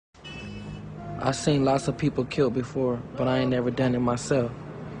I seen lots of people killed before, but I ain't never done it myself.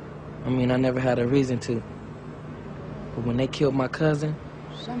 I mean, I never had a reason to. But when they killed my cousin,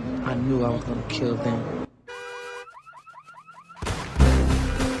 I knew I was gonna kill them.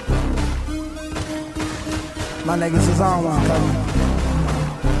 My niggas is on one,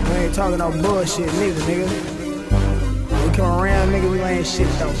 cuz. We ain't talking no bullshit neither, nigga. We come around, nigga, we ain't shit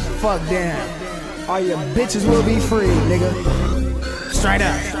though. Fuck them. All your bitches will be free, nigga. Straight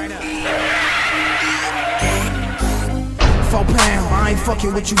up. 4 pound, I ain't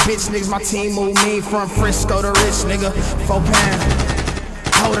fucking with you bitch niggas. My team move me from Frisco to Rich, nigga. 4 pound,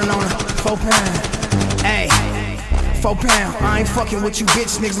 holding on a 4 pound. Ayy, 4 pound, I ain't fucking with you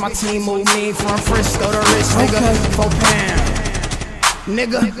bitch niggas. My team move me from Frisco to Rich, nigga. 4 pound,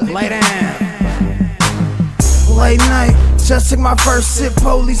 nigga, lay down. Late night, just took my first sip.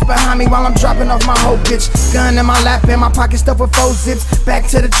 Police behind me while I'm dropping off my whole bitch. Gun in my lap and my pocket stuffed with 4 zips. Back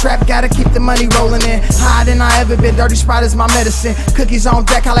to the trap, gotta keep the money rolling in. Higher than I ever been, dirty Sprite is my medicine. Cookies on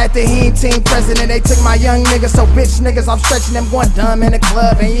deck, I like the Heen team president. They took my young niggas, so bitch niggas, I'm stretching them, going dumb in the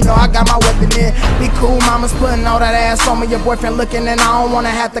club. And you know I got my weapon in. Be cool, mama's putting all that ass on me. Your boyfriend looking and I don't wanna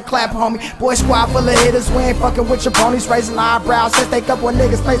have to clap, homie. Boy squad full of hitters, we ain't fucking with your ponies. Raising eyebrows since they couple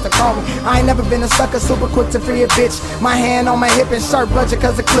niggas place to call me. I ain't never been a sucker, super quick to free a bitch. My hand on my hip and shirt budget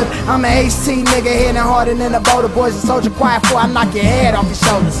cause the clip. I'm an HT nigga hitting harder than a boulder. Boys and soldier quiet before I knock your head off your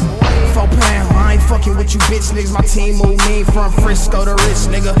shoulders. 4 pound, I ain't fucking with you bitch niggas. My team move me from Frisco to Rich,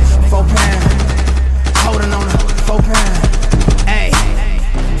 nigga. 4 pound, holding on a 4 pound. Ayy,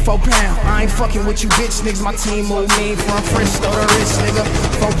 4 pound, I ain't fucking with you bitch niggas. My team move me from Frisco to Rich, nigga.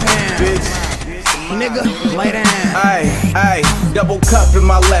 4 pound, bitch. Nigga, lay down. Ayy, double cup in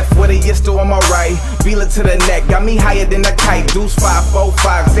my left with a yisto on my right. Feel it to the neck, got me higher than a kite. Deuce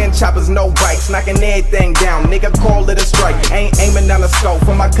 545, Zen choppers, no bikes. Knocking everything down, nigga call it a strike. Ain't aiming down the scope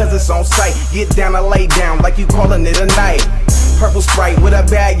for my cousins on sight. Get down and lay down like you calling it a night. Purple Sprite with a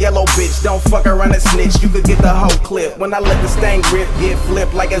bad yellow bitch. Don't fuck around and snitch, you could get the whole clip. When I let the stain grip, get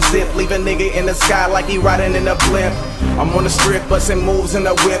flipped like a zip. Leave a nigga in the sky like he riding in a blimp. I'm on the strip, busting moves in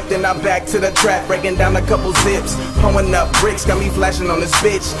the whip. Then I'm back to the trap, breaking down a couple zips. Pulling up bricks, got me flashing on this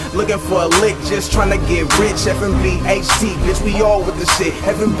bitch. Looking for a lick, just trying to get rich. FMB HT, bitch, we all with the shit.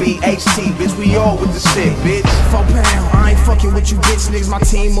 FMB HT, bitch, we all with the shit, bitch. 4 pound, I ain't fucking with you bitch niggas. My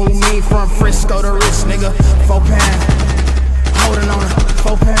team move me from Frisco to Rich, nigga. 4 pound, holding on a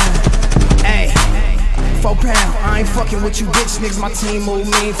 4 pound. Ayy, 4 pound, I ain't fucking with you bitch niggas. My team move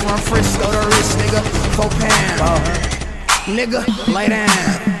me from Frisco to Rich, nigga. 4 pound, nigga, lay down.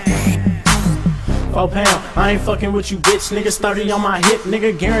 4 pound, I ain't fucking with you bitch niggas. 30 on my hip,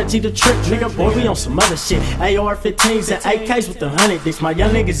 nigga, guaranteed the trick. Nigga, boy, we on some other shit. AR-15s and AKs with the 100 dicks. My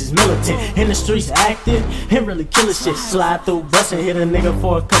young niggas is militant, in the streets active, and really killing shit. Slide through bus and hit a nigga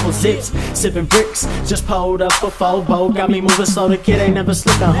for a couple zips. Sipping bricks, just pulled up a 4-bow. Got me moving so the kid ain't never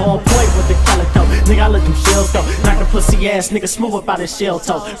slipping. Home point with the calico, nigga, I let them shells go. Knock a pussy ass nigga smooth up out his shell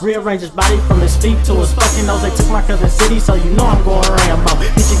toe. Rearrange his body from his feet to his fucking nose. They took my cousin city, so you know I'm going Rambo.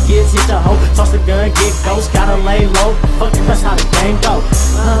 Hit your kids, hit your hoe, toss the gun, get ghost, gotta lay low. Fuck it, that's how the game go.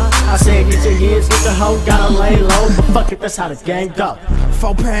 I said get your kids, get your hoe, gotta lay low. But fuck it, that's how the game go.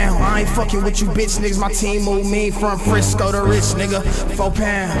 4 pound, I ain't fucking with you bitch niggas. My team move me from Frisco to Rich, nigga. 4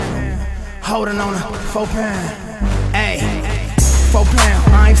 pound, holding on a 4 pound. Ayy, 4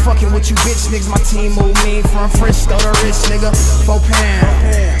 pound, I ain't fucking with you bitch niggas. My team move me from Frisco to Rich, nigga. 4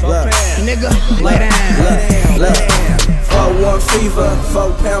 pound, nigga, lay down. 4-1 fever,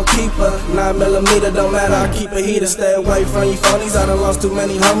 4 pound keeper, 9mm, don't matter, I keep a heater. Stay away from you phonies, I done lost too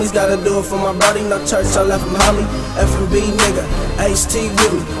many homies. Gotta do it for my brody, no church, I left from Holly. FMB nigga, HT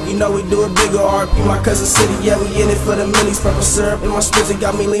with me, you know we do it bigger. RP my cousin city, yeah we in it for the millies. Purple syrup in my spritz, it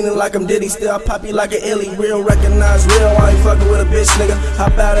got me leaning like I'm Diddy. Still I pop you like an illy, real recognize real, I ain't fucking with a bitch nigga.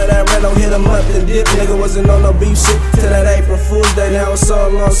 Hop out of that Reno, hit him up and dip, nigga. Wasn't on no beef shit till that April Fool's Day, now it's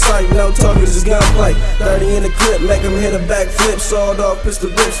all on sight. No talking, just gunplay, 30 in the clip, make him hit a backflip, sawed off pistol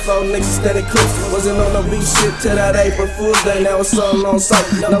grips, 4 niggas steady clips. Wasn't on no beef shit till that April Fool's Day, now it's all on sight.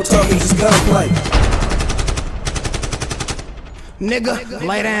 No talking, just gunplay. Nigga,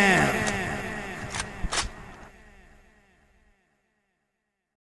 lay down.